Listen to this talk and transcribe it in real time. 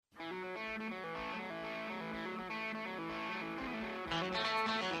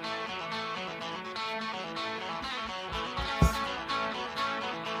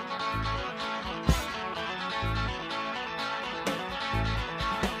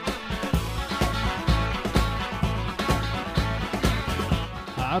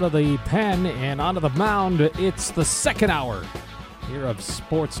Out of the pen and onto the mound, it's the second hour here of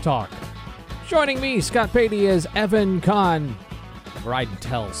Sports Talk. Joining me, Scott Beatty, is Evan Conn. Ride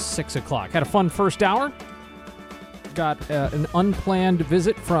until 6 o'clock. Had a fun first hour. Got an unplanned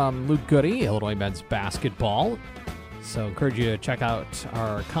visit from Luke Goody, Illinois men's basketball. So encourage you to check out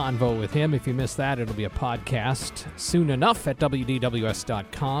our convo with him. If you missed that, it'll be a podcast soon enough at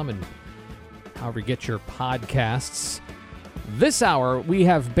WDWS.com and however you get your podcasts. This hour, we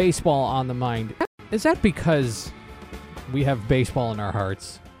have baseball on the mind. Is that because we have baseball in our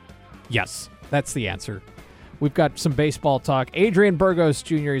hearts? Yes, that's the answer. We've got some baseball talk. Adrian Burgos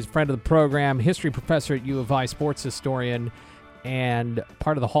Jr. is a friend of the program, history professor at U of I, sports historian, and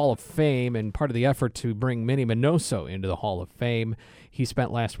part of the Hall of Fame and part of the effort to bring Minnie Minoso into the Hall of Fame. He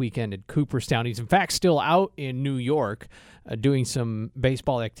spent last weekend at Cooperstown. He's, in fact, still out in New York doing some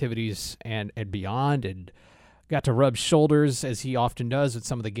baseball activities and beyond, and got to rub shoulders, as he often does, with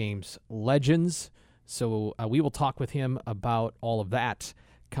some of the game's legends. So we will talk with him about all of that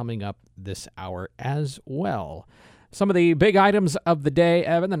coming up this hour as well. Some of the big items of the day,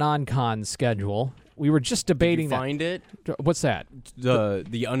 Evan, the non-con schedule. We were just debating Did you find it? What's that?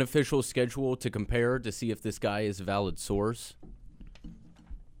 The unofficial schedule to compare to see if this guy is a valid source?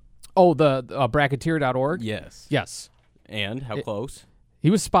 Oh, the bracketeer.org? Yes. Yes. And how close? He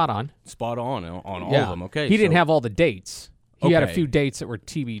was spot on. Spot on all of them. Okay. He didn't have all the dates. He had a Okay. few dates that were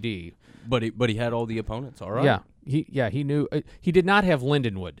TBD. But he had all the opponents. All right. Yeah. He knew. He did not have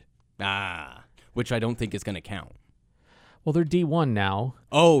Lindenwood. Which I don't think is going to count. Well, they're D1 now.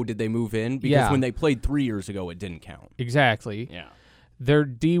 Oh, did they move in? Because Yeah. when they played 3 years ago, it didn't count. Exactly. Yeah. They're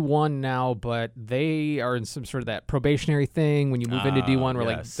D1 now, but they are in some sort of that probationary thing when you move into D1 where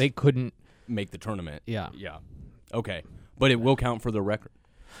yes. they couldn't Make the tournament. Yeah. Yeah. Okay. But it will count for the record.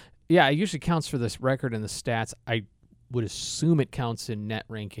 Yeah, it usually counts for this record and the stats. I would assume it counts in net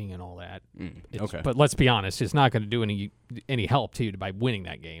ranking and all that. Okay. But let's be honest, it's not going to do any help to you by winning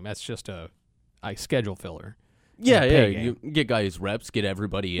that game. That's just a schedule filler. Yeah. game. You get guys reps, get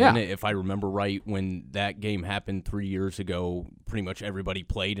everybody in. Yeah. If I remember right, when that game happened 3 years ago, pretty much everybody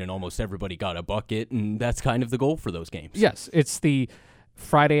played and almost everybody got a bucket, and that's kind of the goal for those games. Yes, it's the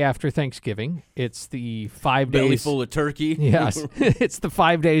Friday after Thanksgiving. It's the 5 days. Belly full of turkey. Yes, it's the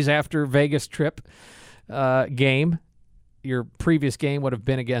 5 days after Vegas trip game. Your previous game would have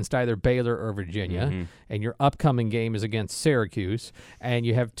been against either Baylor or Virginia, and your upcoming game is against Syracuse, and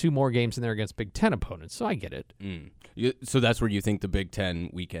you have 2 more games in there against Big Ten opponents, so I get it. So that's where you think the Big Ten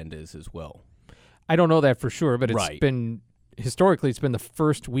weekend is as well. I don't know that for sure, but Right. historically, it's been the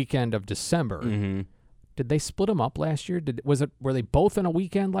first weekend of December. Did they split them up last year? Were they both in a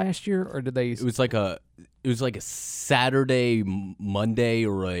weekend last year, or did they? It was like a Saturday, Monday,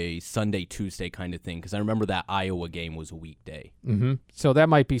 or a Sunday, Tuesday kind of thing. Because I remember that Iowa game was a weekday. So that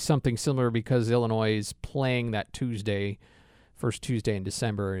might be something similar because Illinois is playing that first Tuesday in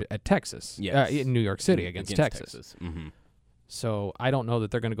December at Texas, Yes. in New York City against Texas. So I don't know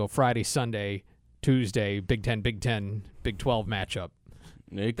that they're going to go Friday, Sunday, Tuesday, Big Ten, Big 12 matchup.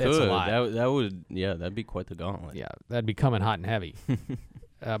 It That's could. a lot. That would. Yeah, that'd be quite the gauntlet. Yeah, that'd be coming hot and heavy.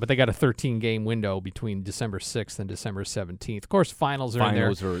 But they got a 13-game window between December 6th and December 17th. Of course, finals are in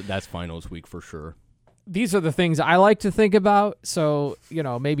there. That's finals week for sure. These are the things I like to think about. So,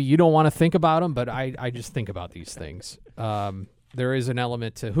 maybe you don't want to think about them, but I just think about these things. There is an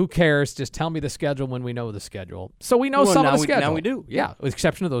element to who cares? Just tell me the schedule when we know the schedule. So we know some of the schedule. Now we do. Yeah, with the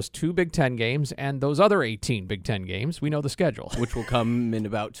exception of those 2 Big Ten games and those other 18 Big Ten games, we know the schedule. Which will come in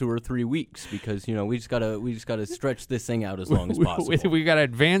about 2 or 3 weeks because we just gotta stretch this thing out as long as possible. We got to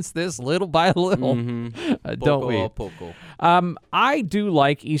advance this little by little, don't we? Poco. I do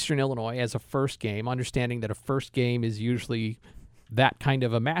like Eastern Illinois as a first game, understanding that a first game is usually that kind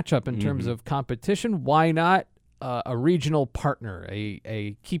of a matchup in terms of competition. Why not a regional partner,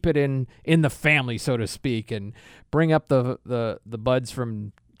 a keep it in the family, so to speak, and bring up the buds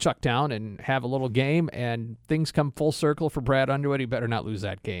from Chucktown and have a little game, and things come full circle for Brad Underwood. He better not lose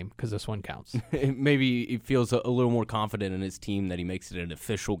that game because this one counts. Maybe he feels a little more confident in his team that he makes it an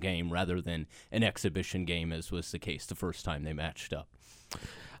official game rather than an exhibition game, as was the case the first time they matched up.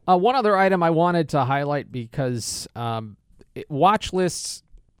 One other item I wanted to highlight because watch lists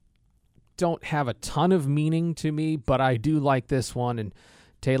don't have a ton of meaning to me, but I do like this one. And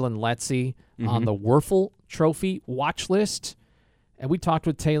Talon Letzi on the Werfel Trophy watch list. And we talked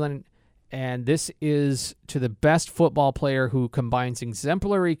with Talon, and this is to the best football player who combines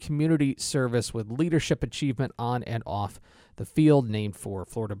exemplary community service with leadership achievement on and off the field, named for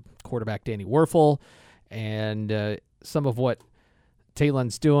Florida quarterback Danny Werfel. And some of what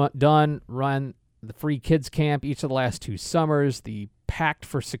Talon's done, run the free kids camp each of the last 2 summers, the Packed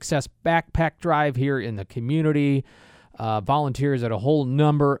for Success backpack drive here in the community. Volunteers at a whole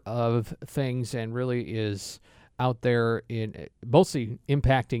number of things and really is out there in mostly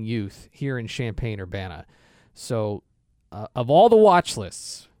impacting youth here in Champaign-Urbana. So of all the watch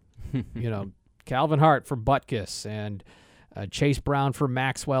lists, Calvin Hart for Butkus and Chase Brown for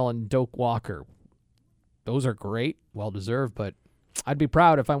Maxwell and Doak Walker. Those are great, well-deserved, but I'd be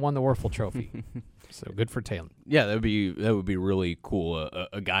proud if I won the Werfel Trophy. So good for Taylor. Yeah, that would be really cool.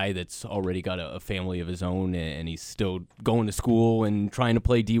 A guy that's already got a family of his own, and he's still going to school and trying to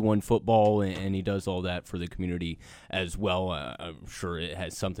play D1 football, and he does all that for the community as well. I'm sure it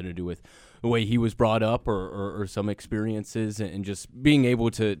has something to do with the way he was brought up or some experiences, and just being able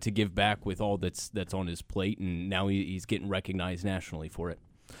to give back with all that's on his plate, and now he's getting recognized nationally for it.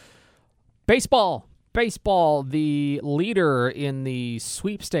 Baseball, the leader in the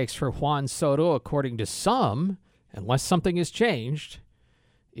sweepstakes for Juan Soto, according to some, unless something has changed,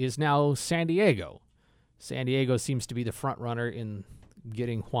 is now San Diego. San Diego seems to be the front runner in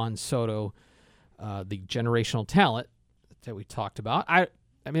getting Juan Soto, the generational talent that we talked about. I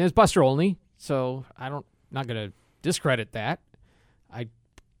mean, it's Buster Olney, so not going to discredit that. I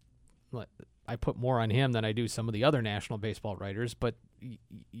put more on him than I do some of the other national baseball writers, but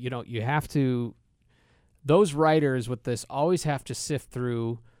you have to. Those writers with this always have to sift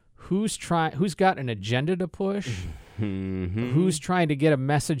through who's got an agenda to push, who's trying to get a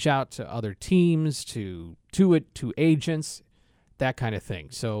message out to other teams, to agents, that kind of thing.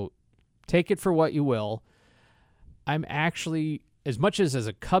 So take it for what you will. I'm actually, as much as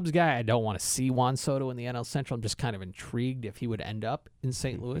a Cubs guy, I don't want to see Juan Soto in the NL Central. I'm just kind of intrigued if he would end up in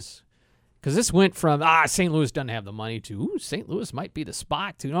St. Louis. Because this went from, St. Louis doesn't have the money to, St. Louis might be the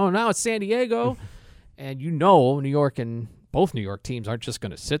spot to, now it's San Diego. And New York and both New York teams aren't just going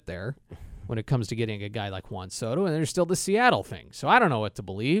to sit there when it comes to getting a guy like Juan Soto. And there's still the Seattle thing. So I don't know what to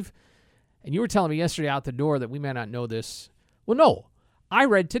believe. And you were telling me yesterday out the door that we may not know this. Well, no. I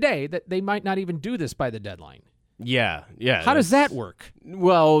read today that they might not even do this by the deadline. Yeah. How does that work?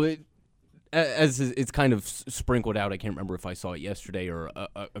 Well, as it's kind of sprinkled out, I can't remember if I saw it yesterday or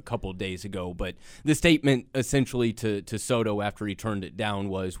a couple of days ago, but the statement essentially to Soto after he turned it down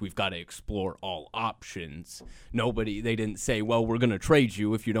was, we've got to explore all options. They didn't say, well, we're going to trade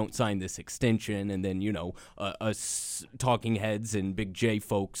you if you don't sign this extension, and then, us talking heads and Big J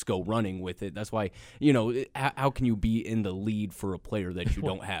folks go running with it. That's why, how can you be in the lead for a player that you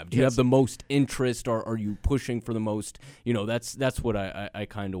don't have? Do you have the most interest, or are you pushing for the most? That's what I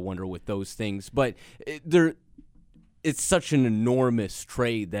kind of wonder with those things. But it's such an enormous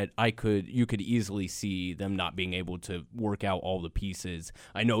trade that you could easily see them not being able to work out all the pieces.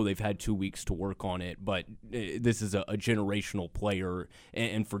 I know they've had 2 weeks to work on it, but this is a generational player,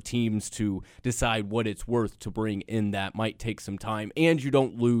 and for teams to decide what it's worth to bring in that might take some time, and you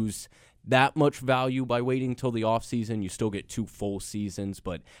don't lose that much value by waiting till the offseason. You still get 2 full seasons,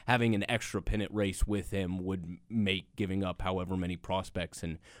 but having an extra pennant race with him would make giving up however many prospects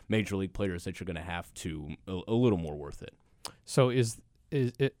and major league players that you're going to have to a little more worth it. So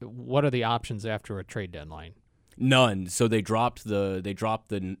what are the options after a trade deadline? None. So they dropped the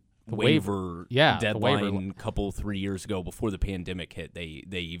waiver deadline a couple 3 years ago before the pandemic hit. They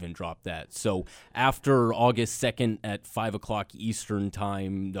even dropped that. So after August 2nd at 5 o'clock Eastern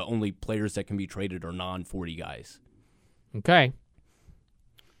time, the only players that can be traded are non-40 guys. Okay.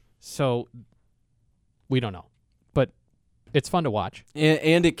 So we don't know, but it's fun to watch.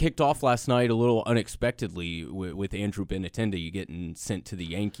 And it kicked off last night a little unexpectedly with Andrew Benintendi getting sent to the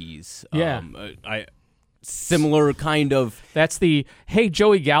Yankees. Yeah. Similar kind of. That's the, hey,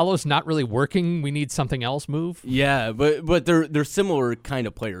 Joey Gallo's not really working, we need something else move. Yeah, but they're similar kind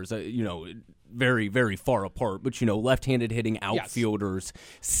of players, very, very far apart. But, left-handed hitting outfielders, yes.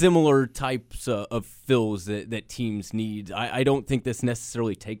 Similar types of fills that teams need. I don't think this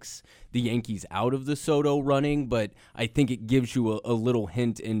necessarily takes the Yankees out of the Soto running, but I think it gives you a little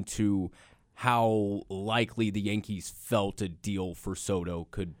hint into how likely the Yankees felt a deal for Soto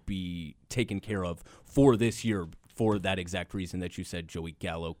could be taken care of for this year, for that exact reason that you said. Joey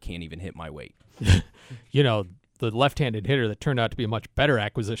Gallo can't even hit my weight. The left-handed hitter that turned out to be a much better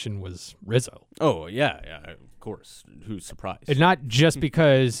acquisition was Rizzo. Oh, yeah, of course. Who's surprised? And not just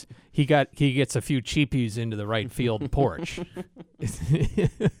because he gets a few cheapies into the right field porch.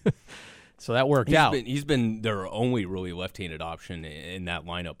 So that worked out. He's been their only really left-handed option in that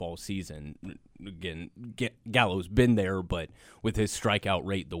lineup all season. Again, Gallo's been there, but with his strikeout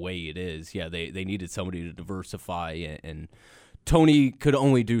rate the way it is, they needed somebody to diversify, and Tony could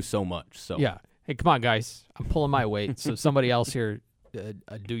only do so much. So yeah. Hey, come on, guys. I'm pulling my weight, so somebody else here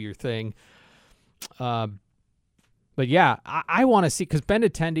do your thing. But But yeah, I want to see, because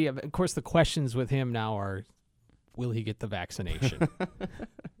Benintendi, of course, the questions with him now are, will he get the vaccination?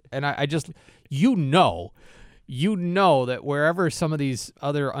 And I just, you know that wherever some of these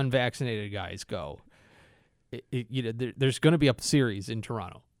other unvaccinated guys go, there's going to be a series in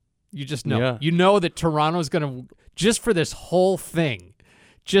Toronto. You just know. Yeah. You know that Toronto's going to, just for this whole thing,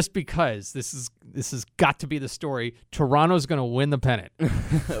 just because this has got to be the story, Toronto's going to win the pennant.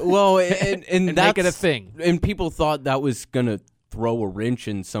 Well, and make it a thing. And people thought that was going to throw a wrench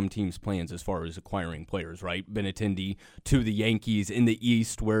in some teams' plans as far as acquiring players, right? Benintendi to the Yankees in the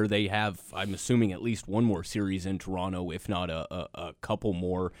East, where they have, I'm assuming, at least one more series in Toronto, if not a couple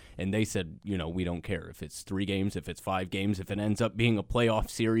more. And they said, we don't care if it's 3 games, if it's 5 games, if it ends up being a playoff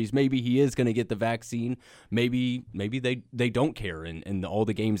series. Maybe he is going to get the vaccine. Maybe they don't care, and all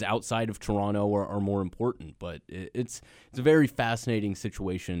the games outside of Toronto are more important. But it's a very fascinating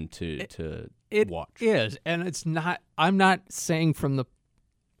situation to watch. It is, and it's not. I'm not saying from the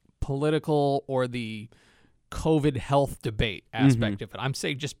political or the COVID health debate aspect of it. I'm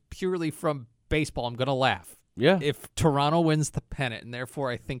saying just purely from baseball. I'm going to laugh. Yeah. If Toronto wins the pennant, and therefore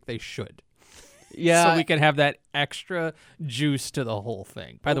I think they should. Yeah. So we can have that extra juice to the whole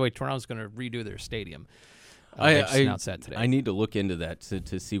thing. By the way, Toronto's going to redo their stadium. They just announced that today. I need to look into that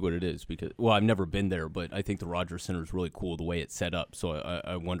to see what it is, because, well, I've never been there, but I think the Rogers Center is really cool the way it's set up. So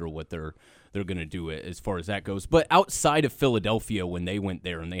I wonder what they're going to do as far as that goes. But outside of Philadelphia, when they went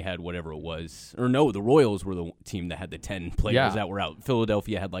there and they had whatever it was, or no, the Royals were the team that had the 10 players that were out.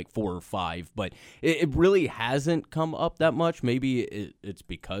 Philadelphia had like 4 or 5, but it really hasn't come up that much. Maybe it's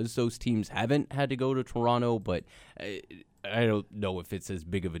because those teams haven't had to go to Toronto, but I don't know if it's as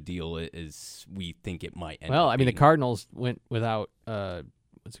big of a deal as we think it might end up the being. Cardinals went without,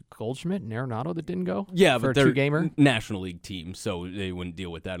 was it Goldschmidt and Arenado that didn't go? Yeah, for but a they're two-gamer? National League team, so they wouldn't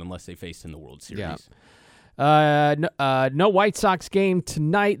deal with that unless they faced in the World Series. Yeah. No White Sox game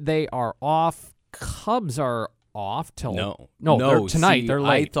tonight. They are off. Cubs are off till No, they're tonight. See, they're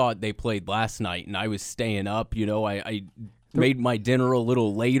late. I thought they played last night, and I was staying up. I made my dinner a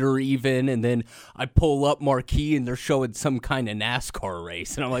little later even, and then I pull up marquee, and they're showing some kind of NASCAR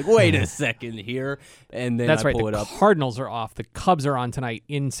race, and I'm like, wait a second here, and then That's I right. pull The it up. Cardinals are off. The Cubs are on tonight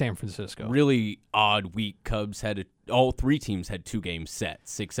in San Francisco. Really odd week. Cubs had all 3 teams had 2-game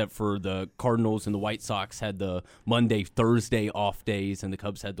sets, except for the Cardinals and the White Sox had the Monday, Thursday off days, and the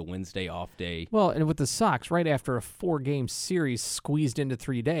Cubs had the Wednesday off day. Well, and with the Sox, right after a 4-game series squeezed into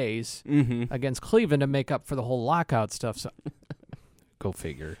 3 days against Cleveland to make up for the whole lockout stuff. So, go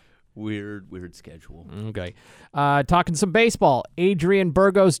figure. Weird schedule. Okay. Talking some baseball. Adrian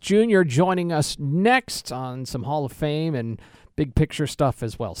Burgos Jr. joining us next on some Hall of Fame and big picture stuff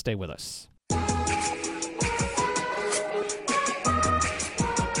as well. Stay with us.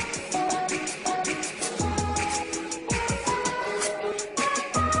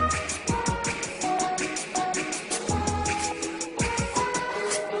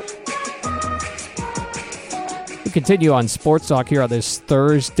 We continue on Sports Talk here on this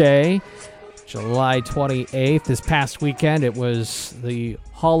Thursday, July 28th. This past weekend, it was the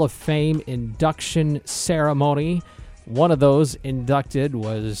Hall of Fame induction ceremony. One of those inducted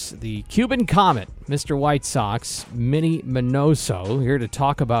was the Cuban Comet, Mr. White Sox, Minnie Minoso. Here to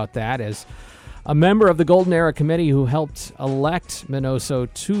talk about that as a member of the Golden Era Committee who helped elect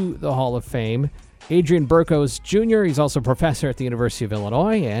Minoso to the Hall of Fame, Adrian Burgos Jr. He's also a professor at the University of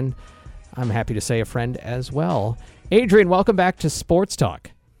Illinois, and I'm happy to say a friend as well. Adrian, welcome back to Sports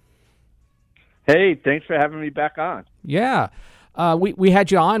Talk. Hey, thanks for having me back on. Yeah. We had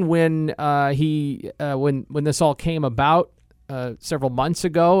you on when when this all came about several months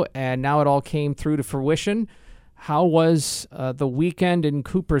ago, and now it all came through to fruition. How was the weekend in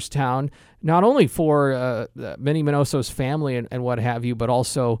Cooperstown, not only for Minnie Minoso's family and what have you, but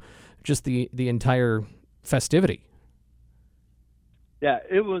also just the entire festivity? Yeah,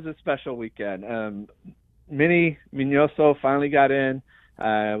 it was a special weekend. Minnie Minoso finally got in.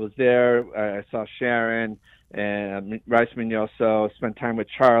 I was there. I saw Sharon and Rice Minoso, spent time with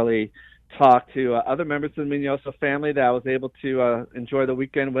Charlie, talked to other members of the Minoso family that I was able to enjoy the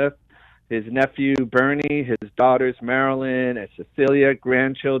weekend with. His nephew, Bernie, his daughters, Marilyn and Cecilia,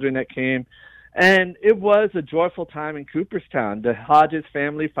 grandchildren that came. And it was a joyful time in Cooperstown. The Hodges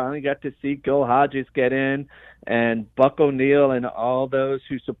family finally got to see Gil Hodges get in, and Buck O'Neill and all those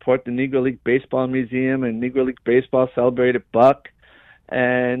who support the Negro League Baseball Museum and Negro League Baseball celebrated Buck.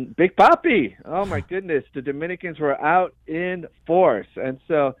 And Big Papi, oh my goodness, the Dominicans were out in force. And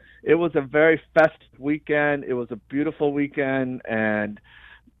so it was a very festive weekend. It was a beautiful weekend, and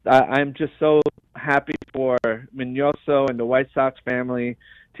I'm just so happy for Mignoso and the White Sox family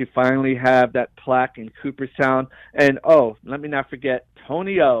to finally have that plaque in Cooperstown. And, let me not forget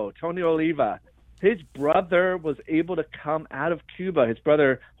Tony Oliva. His brother was able to come out of Cuba, his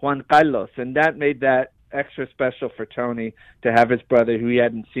brother Juan Carlos, and that made that extra special for Tony to have his brother, who he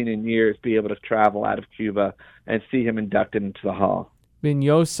hadn't seen in years, be able to travel out of Cuba and see him inducted into the Hall.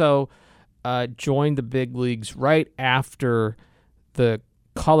 Mignoso joined the big leagues right after the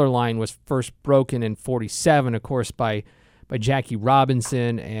color line was first broken in '47, of course, by Jackie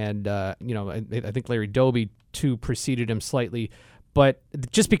Robinson, and I think Larry Doby too preceded him slightly. But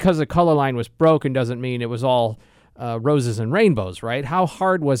just because the color line was broken doesn't mean it was all roses and rainbows, right? How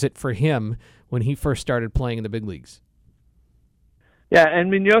hard was it for him when he first started playing in the big leagues? Yeah,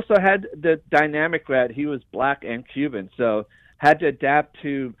 and Mignoso had the dynamic that he was black and Cuban, so had to adapt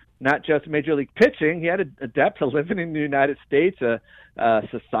to not just Major League pitching. He had to adapt to living in the United States, a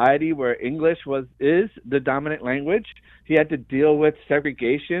society where English is the dominant language. He had to deal with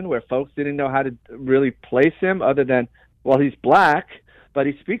segregation, where folks didn't know how to really place him other than, well, he's black, but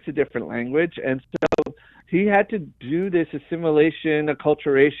he speaks a different language. And so he had to do this assimilation,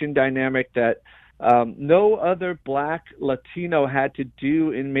 acculturation dynamic that no other black Latino had to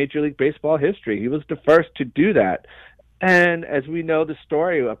do in Major League Baseball history. He was the first to do that. And as we know the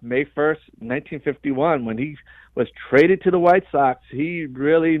story of May 1st, 1951, when he was traded to the White Sox, he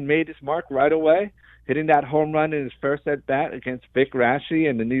really made his mark right away, hitting that home run in his first at-bat against Vic Raschi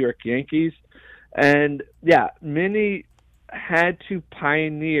and the New York Yankees. And, Minnie had to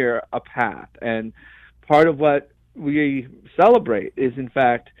pioneer a path. And part of what we celebrate is, in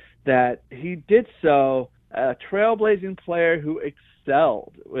fact, that he did so, a trailblazing player who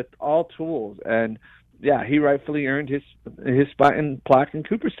excelled with all tools. And, he rightfully earned his spot in plaque in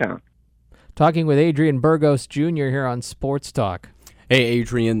Cooperstown. Talking with Adrian Burgos Jr. here on Sports Talk. Hey,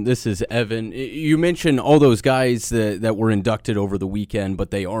 Adrian, this is Evan. You mentioned all those guys that were inducted over the weekend, but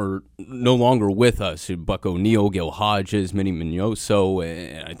they are no longer with us. Buck O'Neil, Gil Hodges, Minnie Mignoso,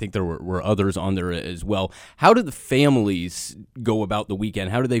 and I think there were others on there as well. How did the families go about the weekend?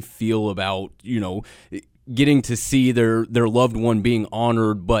 How do they feel about, getting to see their loved one being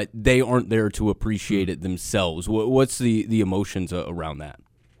honored, but they aren't there to appreciate it themselves? What's the emotions around that?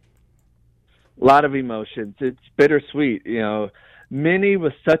 A lot of emotions. It's bittersweet, Minnie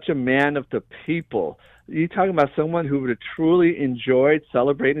was such a man of the people. You're talking about someone who would have truly enjoyed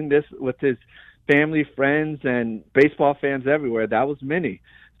celebrating this with his family, friends, and baseball fans everywhere. That was Minnie.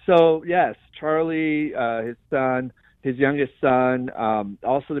 So, yes, Charlie, his son, his youngest son,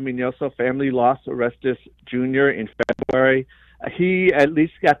 also the Mignoso family lost Orestes Jr. in February. He at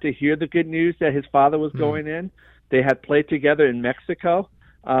least got to hear the good news that his father was going in. They had played together in Mexico,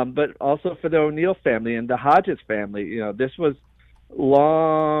 but also for the O'Neil family and the Hodges family. This was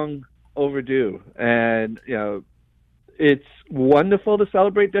long overdue, and it's wonderful to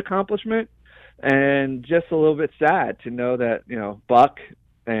celebrate the accomplishment, and just a little bit sad to know that Buck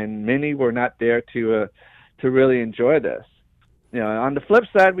and Minnie were not there to really enjoy this. On the flip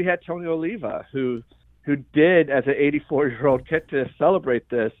side, we had Tony Oliva, who did, as an 84-year-old, get to celebrate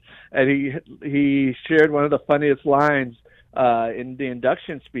this, and he shared one of the funniest lines in the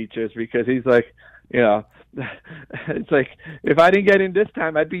induction speeches, because he's like, it's like, if I didn't get in this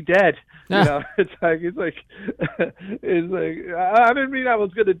time, I'd be dead. It's like, I didn't mean I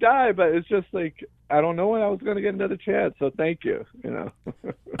was going to die, but it's just like, I don't know when I was going to get another chance. So thank you.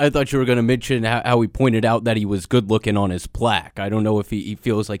 I thought you were going to mention how he pointed out that he was good looking on his plaque. I don't know if he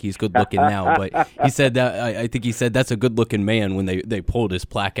feels like he's good looking now, but he said that, I think he said that's a good looking man when they pulled his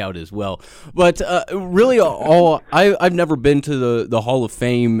plaque out as well. But really, I've never been to the Hall of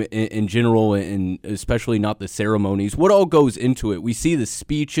Fame in general, and especially not the ceremonies. What all goes into it? We see the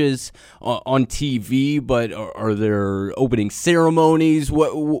speeches on TV, but are there opening ceremonies?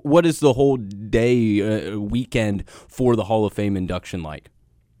 What is the whole day, weekend for the Hall of Fame induction like?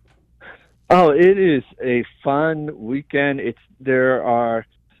 Oh, it is a fun weekend. It's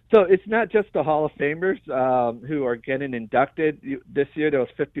not just the Hall of Famers who are getting inducted. This year there was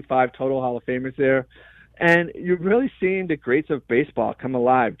 55 total Hall of Famers there. And you're really seeing the greats of baseball come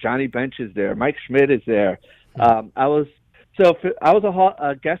alive. Johnny Bench is there. Mike Schmidt is there. I was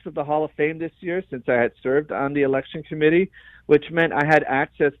a guest of the Hall of Fame this year, since I had served on the election committee, which meant I had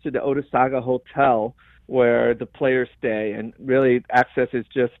access to the Otesaga Hotel where the players stay. And really, access is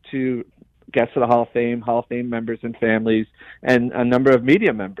just to guests of the Hall of Fame members and families, and a number of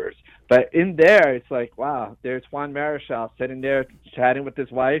media members. But in there, it's like, wow, there's Juan Marichal sitting there chatting with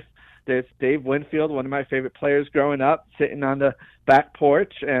his wife. There's Dave Winfield, one of my favorite players growing up, sitting on the back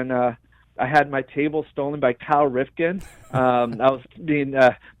porch. And I had my table stolen by Cal Ripken.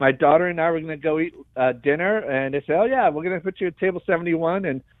 My daughter and I were going to go eat dinner, and they said, "Oh yeah, we're going to put you at table 71."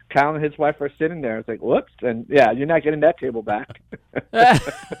 And Cal and his wife are sitting there. It's like, whoops, and yeah, you're not getting that table back.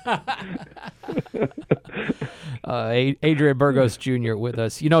 Adrian Burgos Jr. with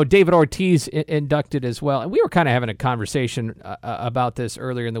us. You know, David Ortiz inducted as well, and we were kind of having a conversation about this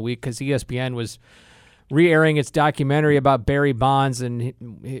earlier in the week because ESPN was re-airing its documentary about Barry Bonds and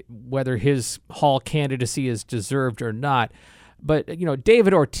whether his Hall candidacy is deserved or not. But, you know,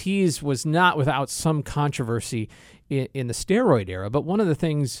 David Ortiz was not without some controversy in the steroid era. But one of the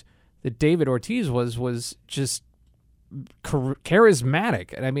things that David Ortiz was just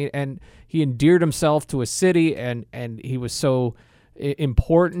charismatic. And I mean, and he endeared himself to a city, and he was so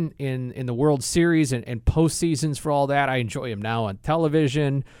important in the World Series and postseasons for all that. I enjoy him now on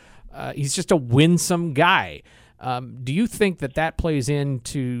television. He's just a winsome guy. Do you think that plays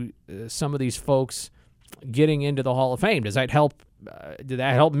into some of these folks getting into the Hall of Fame? Does that help? Did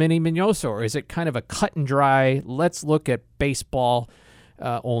that help Manny Minoso, or is it kind of a cut and dry? Let's look at baseball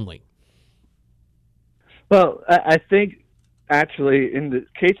only. Well, I think actually in the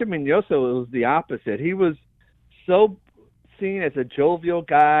case of Minoso, it was the opposite. He was so seen as a jovial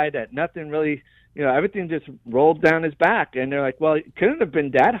guy that nothing really, everything just rolled down his back. And they're like, well, it couldn't have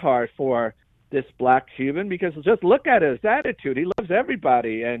been that hard for this black Cuban because just look at his attitude. He loves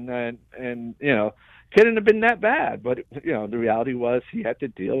everybody, and couldn't have been that bad. But, the reality was he had to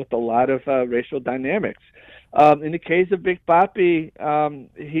deal with a lot of racial dynamics. In the case of Big Papi,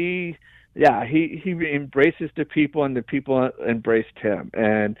 he embraces the people, and the people embraced him.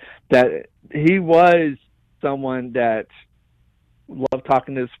 And that he was someone that loved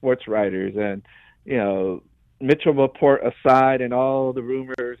talking to the sports writers. And, Mitchell Report aside and all the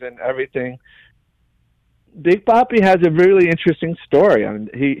rumors and everything, Big Papi has a really interesting story. I mean,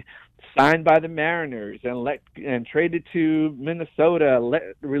 he signed by the Mariners and traded to Minnesota,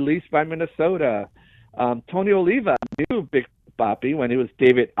 released by Minnesota. Tony Oliva knew Big Papi when he was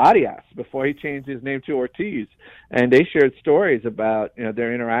David Arias before he changed his name to Ortiz, and they shared stories about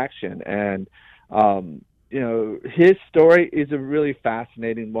their interaction. And his story is a really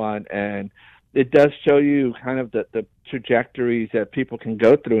fascinating one, and it does show you kind of the trajectories that people can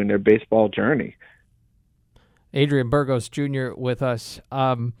go through in their baseball journey. Adrian Burgos Jr. with us.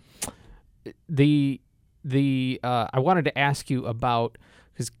 I wanted to ask you about,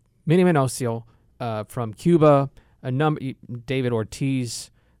 because Manny Minoso from Cuba, David Ortiz,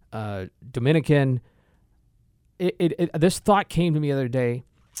 Dominican. This thought came to me the other day.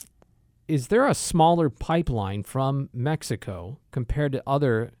 Is there a smaller pipeline from Mexico compared to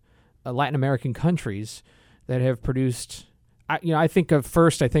other Latin American countries that have produced? I think of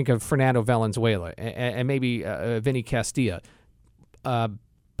Fernando Valenzuela and maybe Vinny Castilla.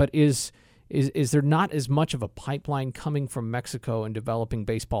 But is there not as much of a pipeline coming from Mexico and developing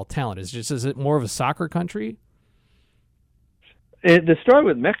baseball talent? Is it more of a soccer country? The story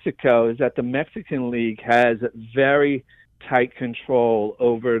with Mexico is that the Mexican League has very tight control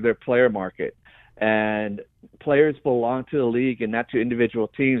over their player market, and players belong to the league and not to individual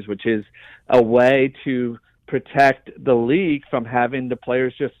teams, which is a way to protect the league from having the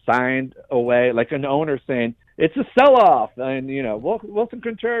players just signed away, like an owner saying it's a sell-off, and Wilson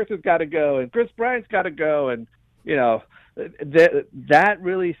Contreras has got to go, and Chris Bryant's got to go, and that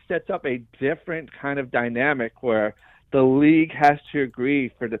really sets up a different kind of dynamic where the league has to agree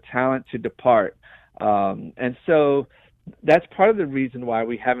for the talent to depart, and so that's part of the reason why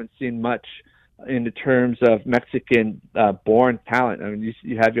we haven't seen much in the terms of Mexican-born talent. I mean,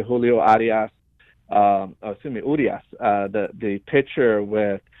 you have your Julio Urias, the pitcher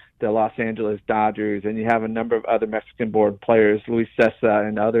with the Los Angeles Dodgers, and you have a number of other Mexican-born players, Luis Cessa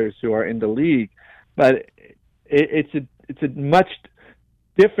and others who are in the league. But it's a much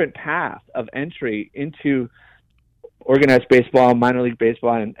different path of entry into organized baseball, minor league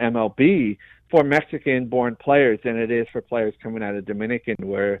baseball, and MLB for Mexican-born players than it is for players coming out of Dominican,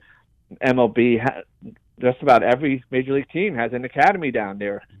 where MLB just about every major league team has an academy down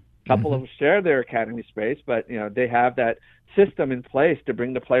there. A couple of them share their academy space, but they have that system in place to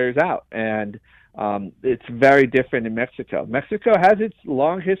bring the players out, and it's very different in Mexico. Mexico has its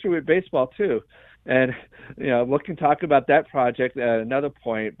long history with baseball too, and we can talk about that project at another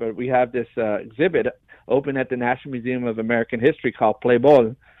point. But we have this exhibit open at the National Museum of American History called Play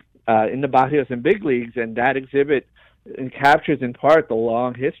Ball in the Barrios and Big Leagues, and that exhibit captures in part the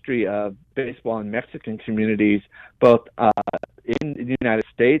long history of baseball in Mexican communities, both in the United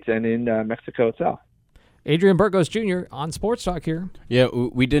States and in Mexico itself. Adrian Burgos Jr. on Sports Talk here. Yeah,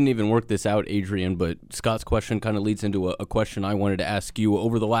 we didn't even work this out, Adrian, but Scott's question kind of leads into a question I wanted to ask you.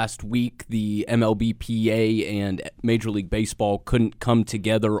 Over the last week, the MLBPA and Major League Baseball couldn't come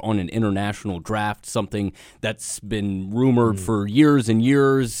together on an international draft, something that's been rumored for years and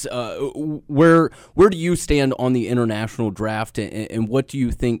years. Where do you stand on the international draft, and what do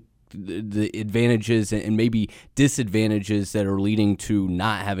you think the advantages and maybe disadvantages that are leading to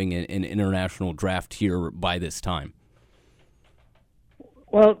not having an international draft here by this time?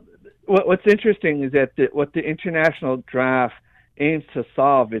 Well, what's interesting is that what the international draft aims to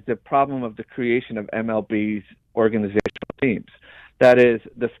solve is the problem of the creation of MLB's organizational teams. That is,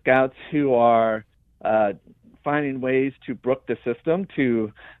 the scouts who are finding ways to brook the system,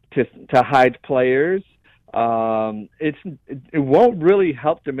 to hide players. It won't really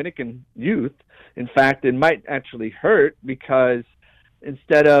help Dominican youth. In fact, it might actually hurt, because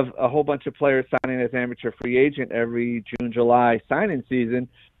instead of a whole bunch of players signing as amateur free agent every June, July signing season,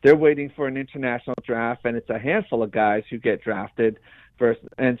 they're waiting for an international draft, and it's a handful of guys who get drafted first.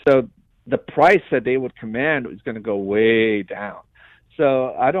 And so the price that they would command is going to go way down.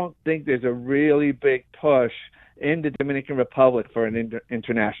 So I don't think there's a really big push in the Dominican Republic for an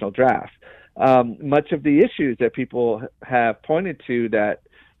international draft. Much of the issues that people have pointed to that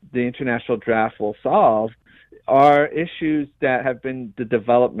the international draft will solve are issues that have been the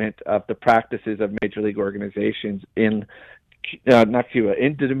development of the practices of major league organizations in not Cuba,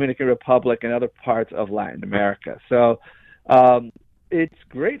 in the Dominican Republic and other parts of Latin America. So it's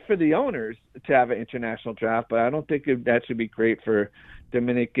great for the owners to have an international draft, but I don't think that should be great for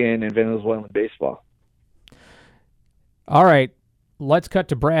Dominican and Venezuelan baseball. All right, let's cut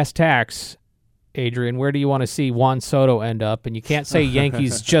to brass tacks. Adrian, where do you want to see Juan Soto end up? And you can't say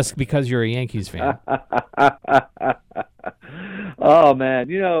Yankees just because you're a Yankees fan. Oh, man.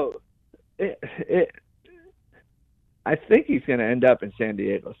 I think he's going to end up in San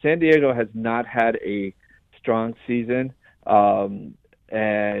Diego. San Diego has not had a strong season. And,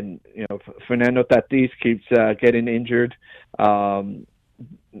 Fernando Tatis keeps getting injured. And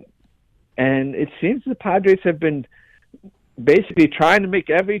it seems the Padres have been basically trying to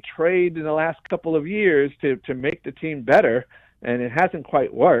make every trade in the last couple of years to make the team better, and it hasn't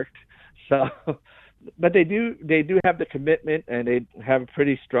quite worked. So, but they do have the commitment, and they have a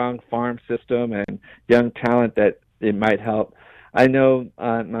pretty strong farm system and young talent that it might help. I know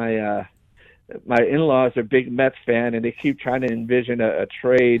my in-laws are big Mets fan, and they keep trying to envision a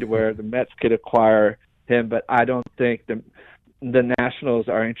trade where the Mets could acquire him, but I don't think the Nationals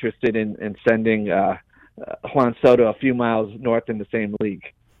are interested in sending Juan Soto a few miles north in the same league,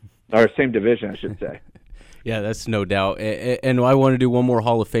 or same division, I should say. Yeah, that's no doubt. And I want to do one more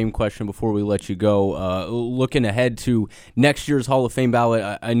Hall of Fame question before we let you go. Looking ahead to next year's Hall of Fame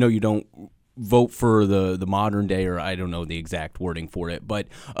ballot, I know you don't vote for the modern day, or I don't know the exact wording for it, but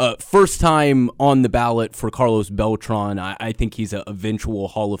first time on the ballot for Carlos Beltran. I think he's an eventual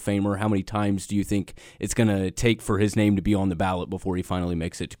Hall of Famer. How many times do you think it's going to take for his name to be on the ballot before he finally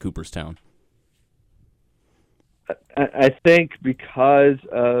makes it to Cooperstown? I think because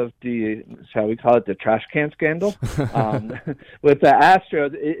of the, shall we call it, the trash can scandal with the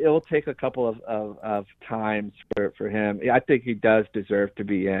Astros, it will take a couple of times for him. I think he does deserve to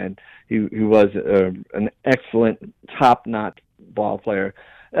be in. He was an excellent, top-notch ball player.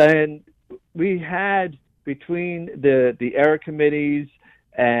 And we had, between the era committees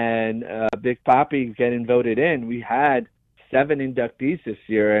and Big Papi getting voted in, we had 7 inductees this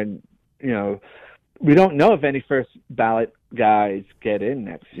year. And, we don't know if any first ballot guys get in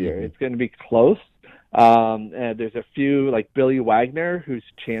next year. It's going to be close. And there's a few like Billy Wagner whose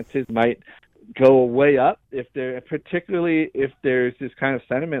chances might go way up particularly if there's this kind of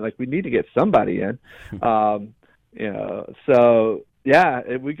sentiment like we need to get somebody in. So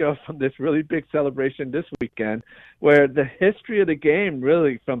yeah, we go from this really big celebration this weekend where the history of the game,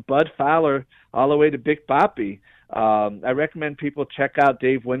 really from Bud Fowler all the way to Big Papi. I recommend people check out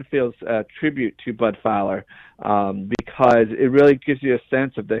Dave Winfield's tribute to Bud Fowler because it really gives you a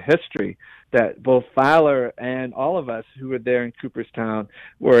sense of the history that both Fowler and all of us who were there in Cooperstown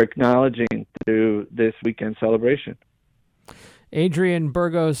were acknowledging through this weekend celebration. Adrian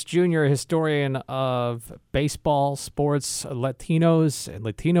Burgos Jr., historian of baseball, sports,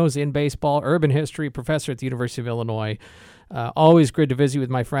 Latinos in baseball, urban history, professor at the University of Illinois. Always good to visit with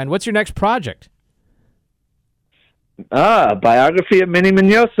my friend. What's your next project? Biography of Manny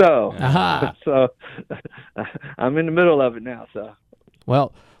Mignoso. Aha. So I'm in the middle of it now. So,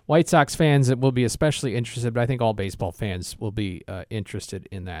 well, White Sox fans will be especially interested, but I think all baseball fans will be interested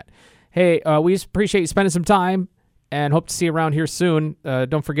in that. Hey, we appreciate you spending some time. and hope to see you around here soon.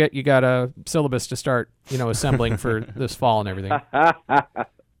 Don't forget you got a syllabus to start, assembling for this fall and everything.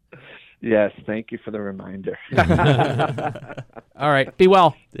 Yes, thank you for the reminder. All right, be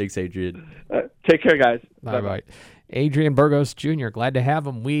well. Thanks, Adrian. Take care, guys. Bye-bye. Adrian Burgos Jr., glad to have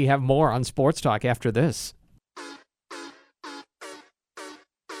him. We have more on Sports Talk after this.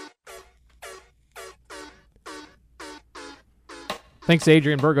 Thanks to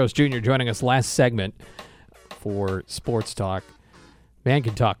Adrian Burgos Jr. joining us last segment for Sports Talk. Man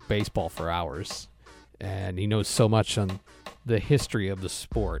can talk baseball for hours, and he knows so much on the history of the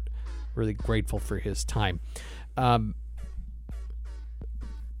sport. Really grateful for his time. The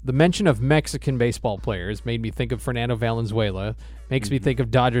mention of Mexican baseball players made me think of Fernando Valenzuela, makes me think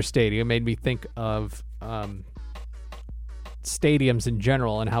of Dodger Stadium, made me think of stadiums in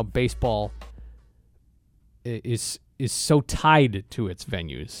general and how baseball is so tied to its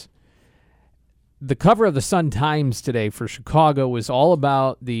venues. The cover of the Sun-Times today for Chicago was all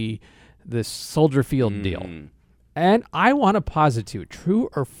about the Soldier Field deal. And I want to posit to you, true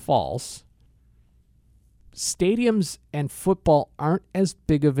or false, stadiums and football aren't as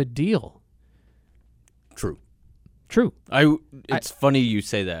big of a deal. True. It's funny you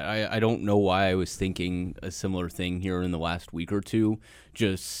say that. I don't know why I was thinking a similar thing here in the last week or two.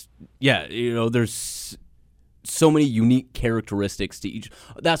 Just, there's so many unique characteristics to each.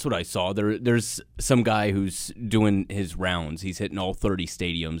 That's what I saw. There's some guy who's doing his rounds. He's hitting all 30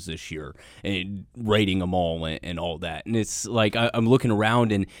 stadiums this year and rating them all and all that. And it's like I'm looking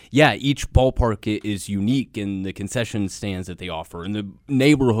around and, each ballpark is unique in the concession stands that they offer and the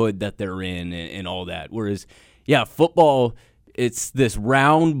neighborhood that they're in and all that. Whereas, football, it's this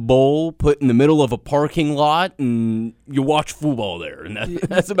round bowl put in the middle of a parking lot and you watch football there. And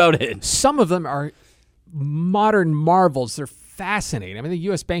that's about it. Some of them are modern marvels. They're fascinating. I mean, the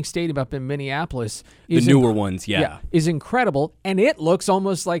U.S. Bank Stadium up in Minneapolis is the newer ones, is incredible, and it looks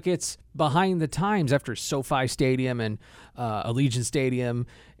almost like it's behind the times after SoFi Stadium and Allegiant Stadium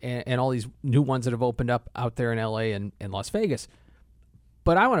and all these new ones that have opened up out there in L.A. and Las Vegas.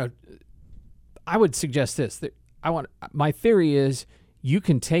 But I would suggest this. That my theory is you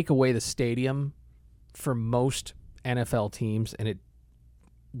can take away the stadium for most NFL teams, and it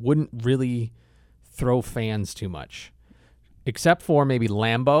wouldn't really throw fans too much, except for maybe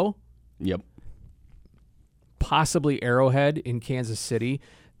Lambeau. Yep. Possibly Arrowhead in Kansas City.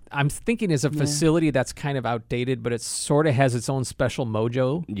 I'm thinking is a facility that's kind of outdated, but it sort of has its own special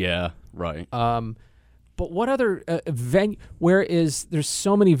mojo. Yeah, right. But what other venue? Whereas there's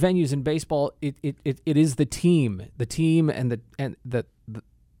so many venues in baseball, it is the team and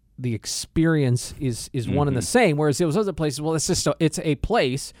the experience is one and the same. Whereas those other places, well, it's a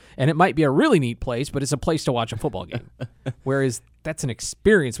place, and it might be a really neat place, but it's a place to watch a football game. Whereas that's an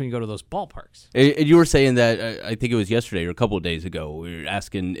experience when you go to those ballparks. And you were saying that, I think it was yesterday or a couple of days ago, we were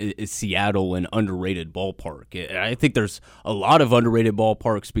asking, is Seattle an underrated ballpark? I think there's a lot of underrated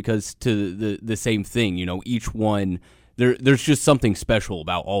ballparks because to the same thing, each one. There's just something special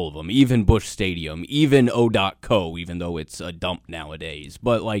about all of them, even Busch Stadium, even O.co, even though it's a dump nowadays.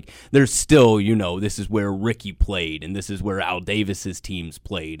 But, there's still, this is where Ricky played, and this is where Al Davis's teams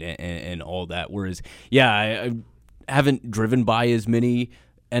played, and all that. Whereas, I haven't driven by as many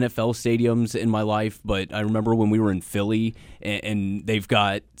NFL stadiums in my life, but I remember when we were in Philly, and they've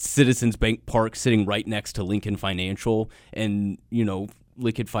got Citizens Bank Park sitting right next to Lincoln Financial, and,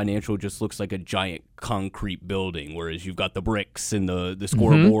 Lincoln Financial just looks like a giant concrete building, whereas you've got the bricks and the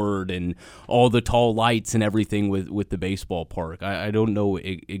scoreboard and all the tall lights and everything with the baseball park. I don't know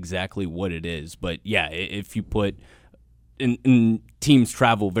exactly what it is, but if you put and teams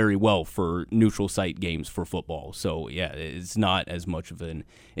travel very well for neutral site games for football, so it's not as much of an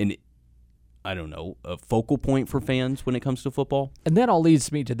I don't know, a focal point for fans when it comes to football. And that all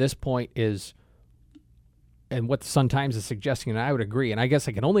leads me to this point is. And what the Sun-Times is suggesting, and I would agree, and I guess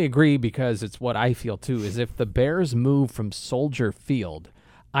I can only agree because it's what I feel too, is if the Bears move from Soldier Field,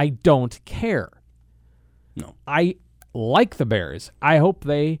 I don't care. No. I like the Bears. I hope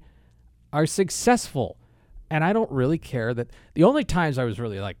they are successful. And I don't really care that the only times I was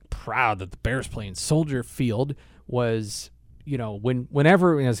really proud that the Bears play in Soldier Field was,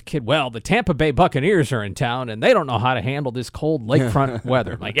 whenever as a kid, the Tampa Bay Buccaneers are in town and they don't know how to handle this cold lakefront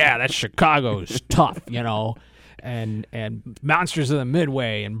weather. That's Chicago's tough, and monsters of the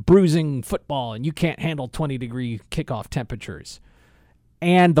Midway and bruising football, and you can't handle 20-degree kickoff temperatures.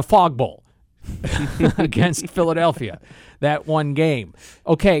 And the Fog Bowl against Philadelphia, that one game.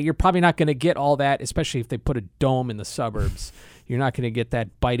 Okay, you're probably not going to get all that, especially if they put a dome in the suburbs. You're not going to get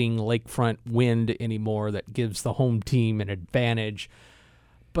that biting lakefront wind anymore that gives the home team an advantage.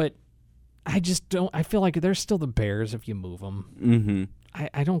 But I just don't. I feel like they're still the Bears if you move them. Mm-hmm.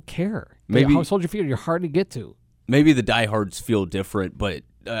 I don't care. Maybe Soldier Field, you're hard to get to. Maybe the diehards feel different, but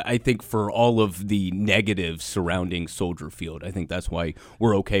I think for all of the negatives surrounding Soldier Field, I think that's why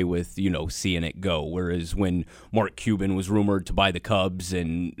we're okay with, seeing it go. Whereas when Mark Cuban was rumored to buy the Cubs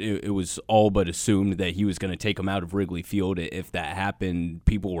and it was all but assumed that he was going to take them out of Wrigley Field, if that happened,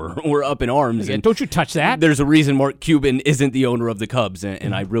 people were up in arms. Yeah, and don't you touch that. There's a reason Mark Cuban isn't the owner of the Cubs,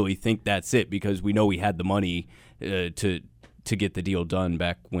 and I really think that's it, because we know he had the money to get the deal done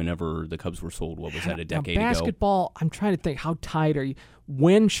back whenever the Cubs were sold. What was that, a decade ago? Basketball, I'm trying to think, how tight are you?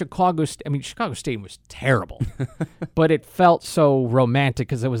 When Chicago Stadium was terrible, but it felt so romantic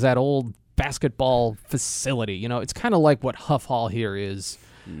because it was that old basketball facility. It's kind of like what Huff Hall here is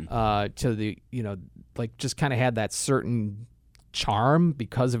to the, like just kind of had that certain charm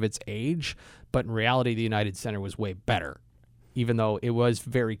because of its age, but in reality, the United Center was way better, even though it was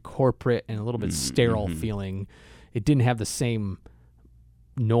very corporate and a little bit sterile feeling. It didn't have the same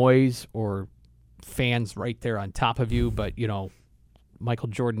noise or fans right there on top of you, but, Michael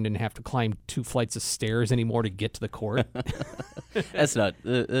Jordan didn't have to climb 2 flights of stairs anymore to get to the court. That's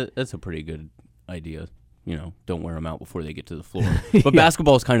a pretty good idea. Don't wear them out before they get to the floor. But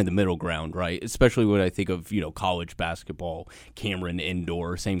basketball is kind of the middle ground, right? Especially when I think of, college basketball, Cameron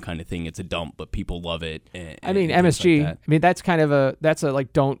Indoor, same kind of thing. It's a dump, but people love it. MSG, like that's kind of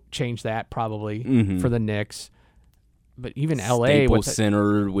like, don't change that probably for the Knicks. But even LA, Staples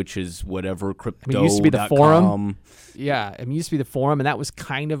Center, which is whatever crypto. It used to be the Forum. Yeah, it used to be the Forum, and that was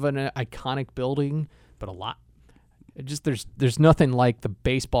kind of an iconic building. But there's nothing like the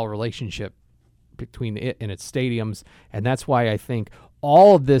baseball relationship between it and its stadiums, and that's why I think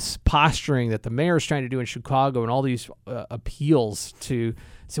all of this posturing that the mayor is trying to do in Chicago and all these appeals to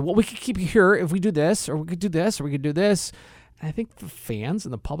say, well, we could keep you here if we do this, or we could do this, or we could do this. And I think the fans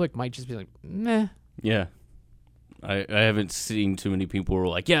and the public might just be like, meh. Yeah. I haven't seen too many people who are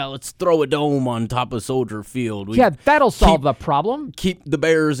like, yeah, let's throw a dome on top of Soldier Field. That'll solve the problem. Keep the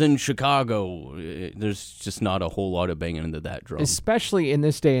Bears in Chicago. There's just not a whole lot of banging into that drum. Especially in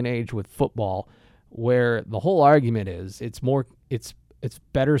this day and age with football, where the whole argument is it's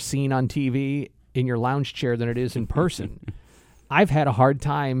better seen on TV in your lounge chair than it is in person. I've had a hard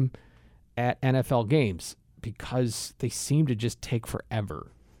time at NFL games because they seem to just take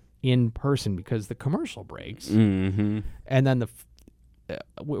forever in person because the commercial breaks. Mm-hmm. And then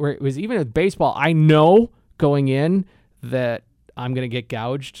where it was even with baseball, I know going in that I'm going to get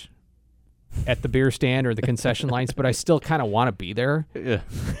gouged at the beer stand or the concession lines, but I still kind of want to be there. Yeah.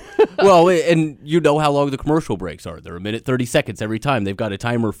 Well, and you know how long the commercial breaks are. They're 1:30 seconds every time. They've got a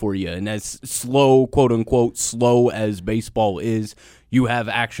timer for you. And as slow, quote unquote, slow as baseball is, you have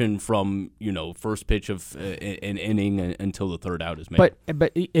action from, first pitch of an inning until the third out is made.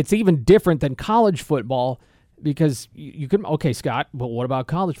 But it's even different than college football because you could, okay, Scott, but what about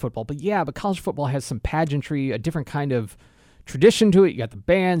college football? But college football has some pageantry, a different kind of tradition to it. You got the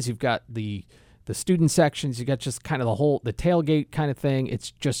bands, you've got the student sections, you got just kind of the tailgate kind of thing.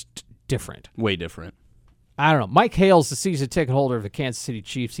 It's just different. Way different. I don't know. Mike Hale's the season ticket holder of the Kansas City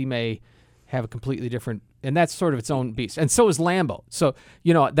Chiefs. He may have a completely different, and that's sort of its own beast. And so is Lambeau. So,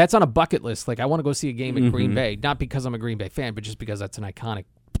 that's on a bucket list. Like, I want to go see a game at Green Bay, not because I'm a Green Bay fan, but just because that's an iconic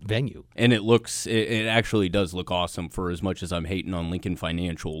venue. And it actually does look awesome. For as much as I'm hating on Lincoln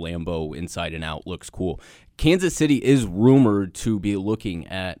Financial, Lambeau inside and out looks cool. Kansas City is rumored to be looking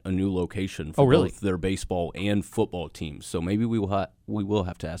at a new location for both their baseball and football teams. So maybe we will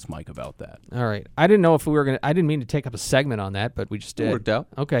have to ask Mike about that. All right. I didn't know if we were going to, I didn't mean to take up a segment on that, but we just did. It worked out.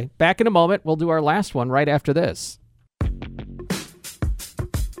 Okay. Back in a moment. We'll do our last one right after this.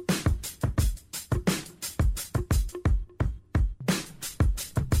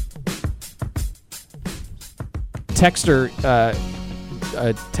 Texter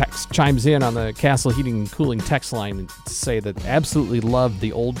chimes in on the Castle Heating and Cooling text line to say that absolutely loved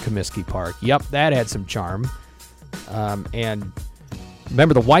the old Comiskey Park. Yep, that had some charm. And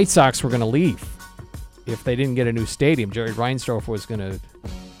remember, the White Sox were going to leave if they didn't get a new stadium. Jerry Reinsdorf was going to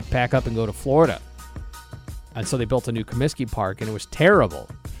pack up and go to Florida. And so they built a new Comiskey Park, and it was terrible.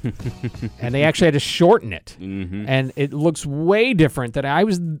 And they actually had to shorten it. Mm-hmm. And it looks way different than I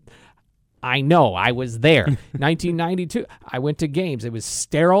was there. 1992. I went to games. It was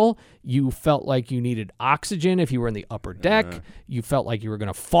sterile. You felt like you needed oxygen if you were in the upper deck. You felt like you were going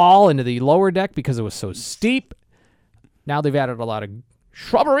to fall into the lower deck because it was so steep. Now they've added a lot of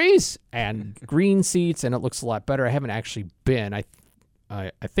shrubberies and green seats, and it looks a lot better. I haven't actually been. I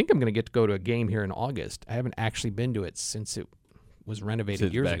think I'm going to get to go to a game here in August. I haven't actually been to it since it was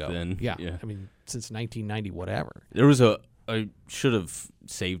renovated years ago. Then. Yeah. I mean, since 1990, whatever. There was a I should have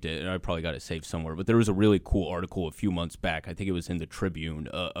saved it, and I probably got it saved somewhere, but there was a really cool article a few months back, I think it was in the Tribune,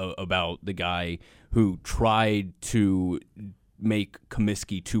 about the guy who tried to make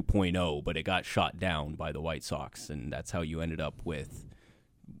Comiskey 2.0, but it got shot down by the White Sox, and that's how you ended up with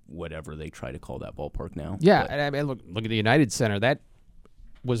whatever they try to call that ballpark now. Yeah, and I mean, look at the United Center. That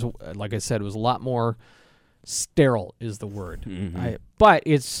was, like I said, it was a lot more sterile is the word. Mm-hmm. But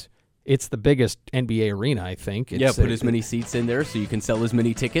it's the biggest NBA arena, I think. Put as many seats in there so you can sell as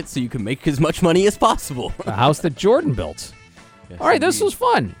many tickets so you can make as much money as possible. The house that Jordan built. Yes, all right, indeed. This was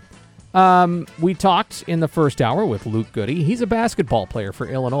fun. We talked in the first hour with Luke Goody. He's a basketball player for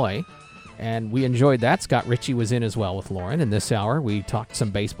Illinois, and we enjoyed that. Scott Ritchie was in as well with Lauren. In this hour, we talked some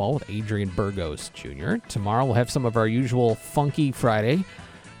baseball with Adrian Burgos Jr. Tomorrow, we'll have some of our usual Funky Friday.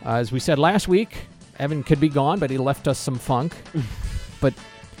 As we said last week, Evan could be gone, but he left us some funk. But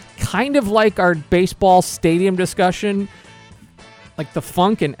kind of like our baseball stadium discussion, like the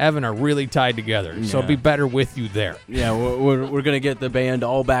funk and Evan are really tied together. So it'd be better with you there. Yeah, we're going to get the band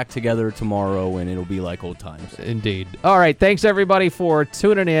all back together tomorrow, and it'll be like old times. Indeed. All right, thanks everybody for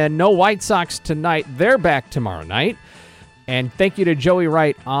tuning in. No White Sox tonight. They're back tomorrow night. And thank you to Joey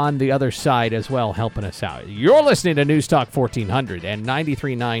Wright on the other side as well, helping us out. You're listening to News Talk 1400 and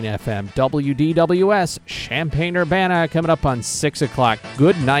 93.9 FM WDWS. Champaign-Urbana coming up on 6 o'clock.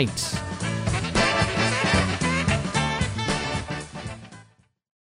 Good night.